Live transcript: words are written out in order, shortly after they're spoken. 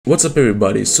What's up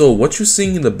everybody, so what you're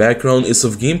seeing in the background is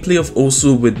of gameplay of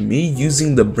Osu with me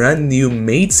using the brand new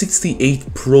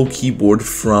Made68 Pro keyboard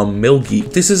from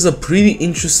MelGeek. This is a pretty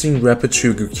interesting rapid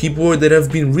trigger keyboard that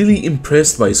I've been really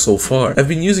impressed by so far. I've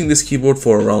been using this keyboard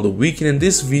for around a week, and in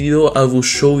this video I will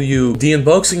show you the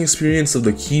unboxing experience of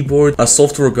the keyboard, a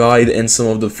software guide and some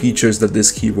of the features that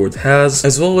this keyboard has,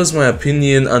 as well as my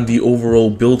opinion on the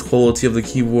overall build quality of the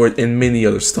keyboard and many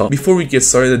other stuff. Before we get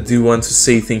started, I do want to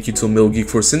say thank you to MelGeek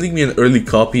for sending me an early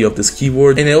copy of this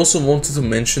keyboard, and I also wanted to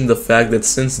mention the fact that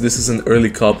since this is an early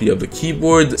copy of the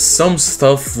keyboard, some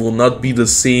stuff will not be the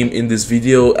same in this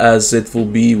video as it will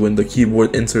be when the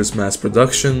keyboard enters mass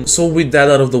production. So with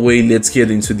that out of the way, let's get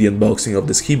into the unboxing of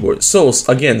this keyboard. So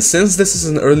again, since this is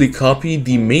an early copy,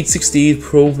 the Made68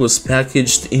 Pro was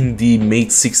packaged in the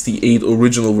Made68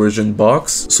 original version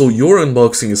box, so your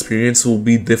unboxing experience will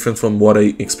be different from what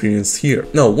I experienced here.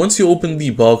 Now, once you open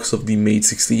the box of the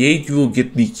Made68, you will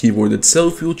get the keyboard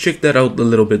itself. You'll check that out a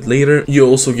little bit later. You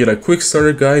also get a quick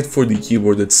starter guide for the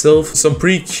keyboard itself, some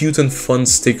pretty cute and fun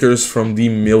stickers from the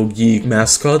MelGeek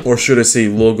mascot, or should I say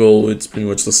logo, it's pretty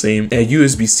much the same, a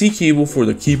USB-C cable for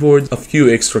the keyboard, a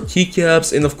few extra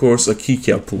keycaps, and of course a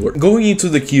keycap puller. Going into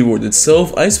the keyboard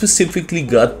itself, I specifically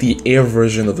got the Air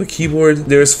version of the keyboard.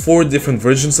 There's 4 different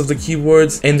versions of the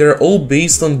keyboard, and they're all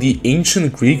based on the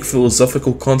ancient Greek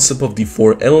philosophical concept of the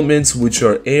 4 elements, which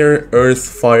are air, earth,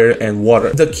 fire, and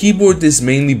water. The keyboard is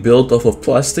mainly built off of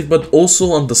plastic, but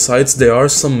also on the sides there are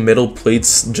some metal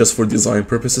plates just for design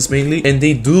purposes mainly, and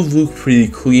they do look pretty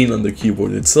clean on the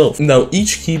keyboard itself. Now,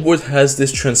 each keyboard has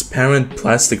this transparent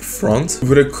plastic front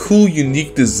with a cool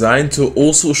unique design to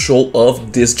also show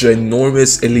off this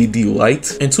ginormous LED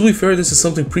light, and to be fair, this is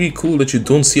something pretty cool that you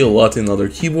don't see a lot in other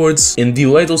keyboards, and the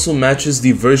light also matches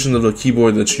the version of the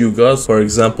keyboard that you got. For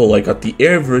example, I got the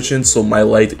Air version, so my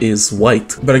light is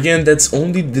white, but again, that's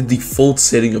only the default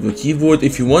setting of the keyboard.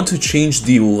 If you want to change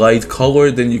the light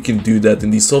color, then you can do that in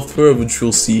the software, which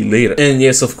we'll see later. And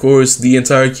yes, of course, the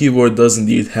entire keyboard does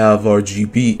indeed have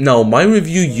RGB. Now, my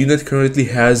review unit currently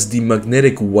has the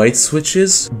magnetic white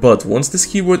switches, but once this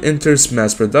keyboard enters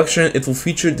mass production, it will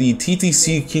feature the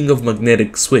TTC King of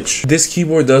Magnetic switch. This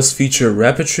keyboard does feature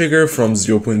rapid trigger from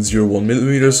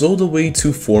 0.01mm all the way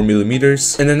to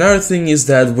 4mm. And another thing is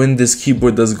that when this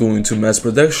keyboard does go into mass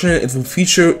production, it will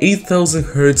feature 8000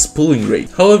 Hz pulling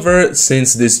rate. However,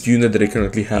 since this unit that I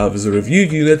currently have is a review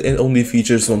unit and only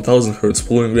features 1000 Hz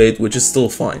pulling rate, which is still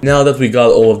fine. Now that we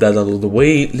got all of that out of the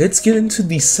way, let's get into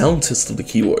the sound test of the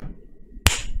keyboard.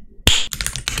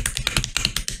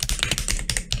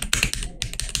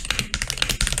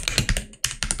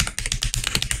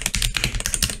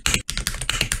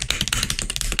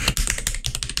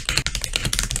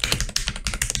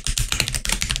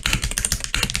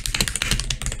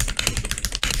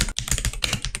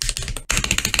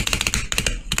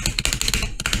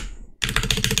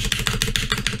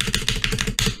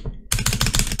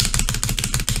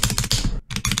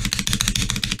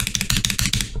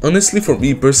 Honestly, for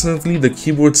me personally, the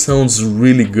keyboard sounds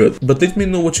really good, but let me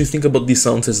know what you think about the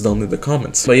sound test down in the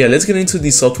comments. But yeah, let's get into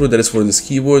the software that is for this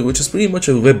keyboard, which is pretty much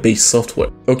a web-based software.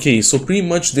 Okay, so pretty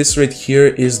much this right here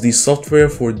is the software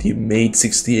for the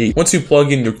Made68. Once you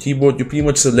plug in your keyboard, you pretty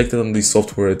much select it on the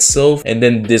software itself, and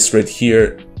then this right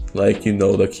here, like, you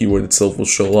know, the keyboard itself will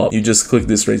show up. You just click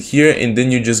this right here, and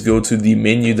then you just go to the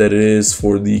menu that is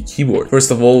for the keyboard. First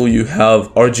of all, you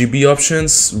have RGB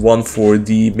options, one for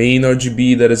the main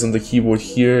RGB that is on the keyboard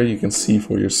here, you can see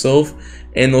for yourself,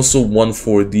 and also one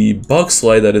for the box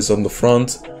light that is on the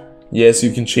front. Yes,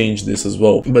 you can change this as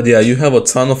well. But yeah, you have a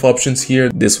ton of options here.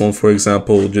 This one, for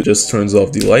example, just turns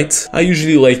off the light. I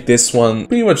usually like this one.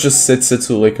 Pretty much just sets it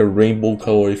to like a rainbow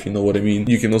color, if you know what I mean.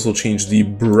 You can also change the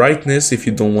brightness if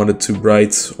you don't want it too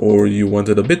bright or you want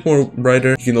it a bit more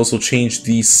brighter. You can also change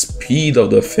the speed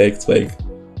of the effect, like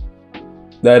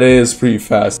that is pretty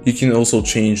fast. You can also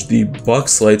change the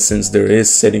box light since there is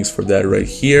settings for that right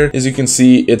here. As you can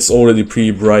see, it's already pretty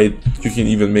bright. You can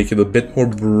even make it a bit more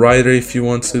brighter if you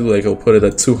want to, like I'll put it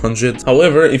at 200.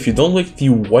 However, if you don't like the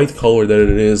white color that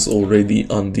it is already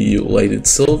on the light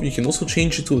itself, you can also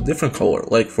change it to a different color.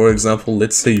 Like for example,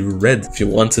 let's say red. If you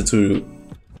want it to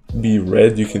be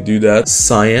red, you can do that.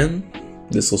 Cyan.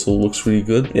 This also looks really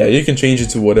good. Yeah, you can change it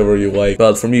to whatever you like,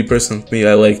 but for me personally,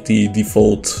 I like the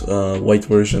default white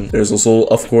version. There's also,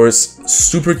 of course,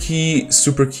 super key.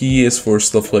 Super key is for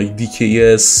stuff like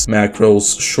DKS,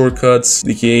 macros, shortcuts.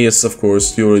 DKS, of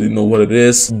course, you already know what it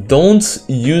is. Don't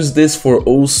use this for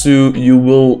Osu. You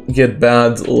will get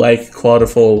banned like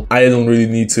Cloudfall. I don't really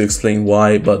need to explain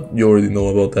why, but you already know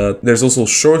about that. There's also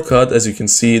shortcut. As you can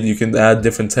see, you can add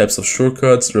different types of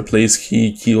shortcuts: replace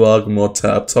key, keylog, mod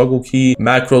tab, toggle key,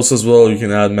 macros as well. You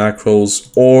can add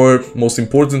macros, or most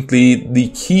importantly, the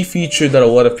key feature that a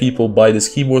lot of people buy this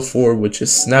keyboard for, which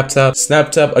is snap tap.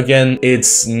 Snap tap, again,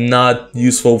 it's not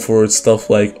useful for stuff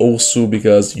like OSU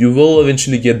because you will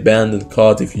eventually get banned and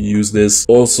caught if you use this.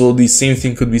 Also, the same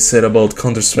thing could be said about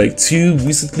Counter-Strike 2.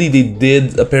 Recently, they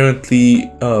did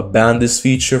apparently ban this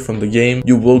feature from the game.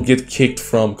 You will get kicked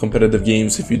from competitive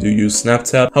games if you do use snap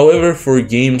tap. However, for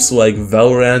games like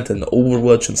Valorant and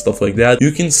Overwatch and stuff like that,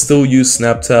 you can still use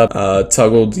snap tap.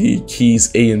 Toggle the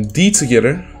keys A and D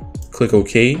together, click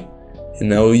OK, and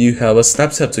now you have a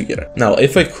snap tap together. Now,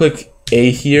 if I click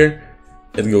A here,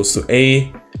 it goes to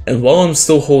A, and while I'm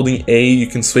still holding A, you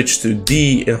can switch to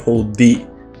D and hold D,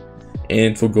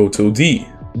 and it will go to D.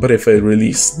 But if I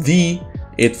release D,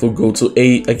 it will go to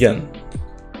A again.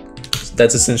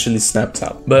 That's essentially snap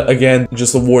tap. But again,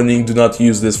 just a warning, do not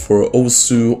use this for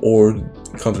OSU or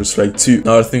Counter-Strike 2.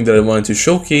 Another thing that I wanted to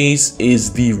showcase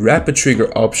is the rapid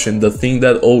trigger option, the thing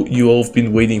that you all have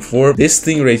been waiting for. This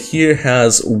thing right here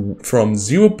has from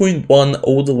 0.1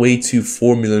 all the way to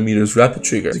 4mm rapid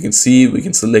trigger. As you can see, we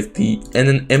can select the N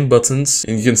and M buttons,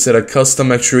 and you can set a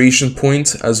custom actuation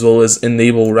point as well as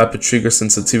enable rapid trigger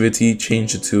sensitivity,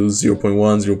 change it to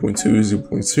 0.1, 0.2,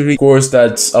 0.3. Of course,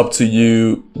 that's up to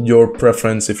you, your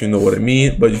preference, if you know what I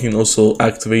mean. But you can also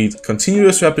activate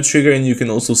continuous rapid trigger, and you can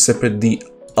also separate the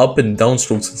up and down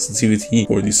stroke sensitivity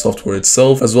for the software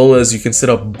itself, as well as you can set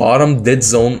up bottom dead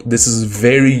zone. This is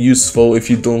very useful if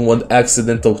you don't want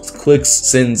accidental clicks,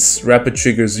 since rapid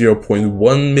trigger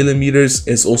 0.1mm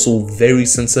is also very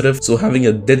sensitive, so having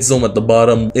a dead zone at the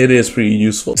bottom, it is pretty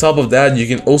useful. On top of that, you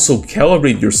can also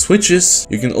calibrate your switches.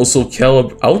 You can also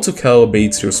auto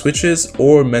calibrate your switches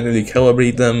or manually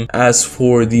calibrate them. As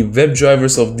for the web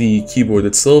drivers of the keyboard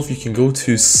itself, you can go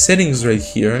to settings right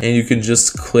here, and you can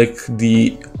just click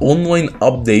the online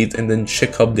update and then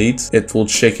check updates. It will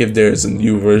check if there is a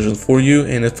new version for you,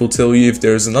 and it will tell you if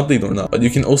there is an update or not. But you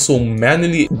can also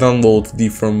manually download the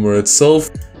firmware itself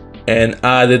and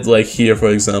add it, like here for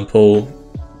example.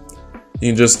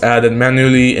 You can just add it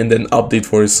manually and then update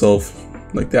for yourself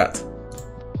like that,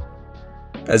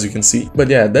 as you can see. But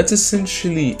yeah, that's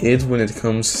essentially it when it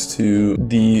comes to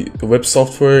the web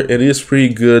software. It is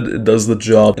pretty good, it does the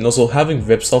job, and also having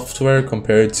web software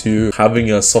compared to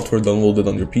having a software downloaded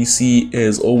on your PC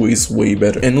is always way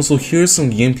better. And also, here's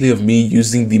some gameplay of me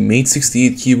using the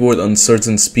Mate68 keyboard on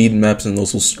certain speed maps and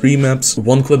also stream maps.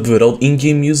 One clip without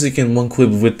in-game music and one clip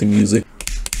with the music.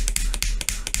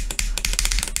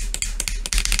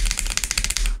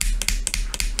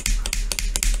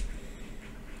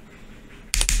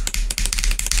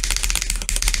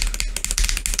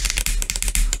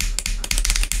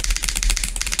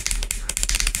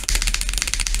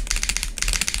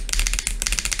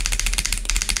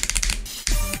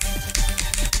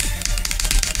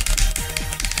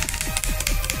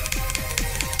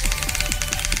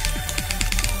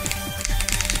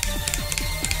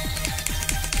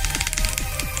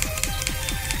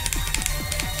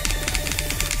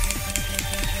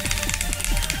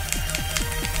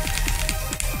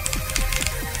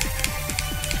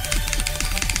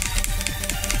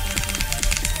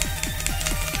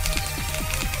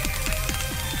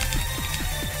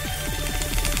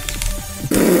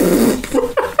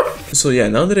 So yeah,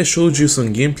 now that I showed you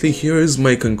some gameplay, here is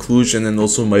my conclusion and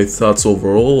also my thoughts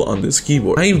overall on this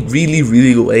keyboard. I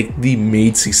really like the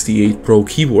Mate68 Pro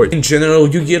keyboard. In general,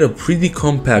 you get a pretty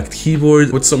compact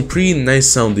keyboard with some pretty nice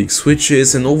sounding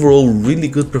switches and overall really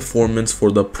good performance for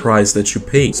the price that you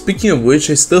pay. Speaking of which,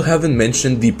 I still haven't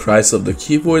mentioned the price of the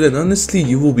keyboard, and honestly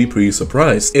you will be pretty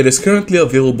surprised. It is currently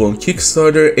available on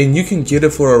Kickstarter and you can get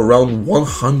it for around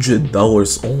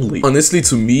 $100 only. Honestly,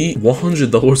 to me,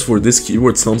 $100 for this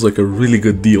keyboard sounds like a really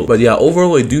good deal. But yeah,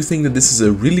 overall I do think that this is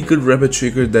a really good rapid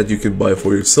trigger that you can buy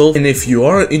for yourself, and if you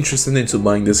are interested into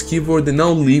buying this keyboard, then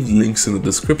I'll leave links in the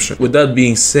description. With that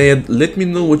being said, let me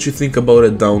know what you think about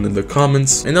it down in the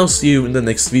comments, and I'll see you in the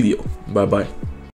next video. Bye bye.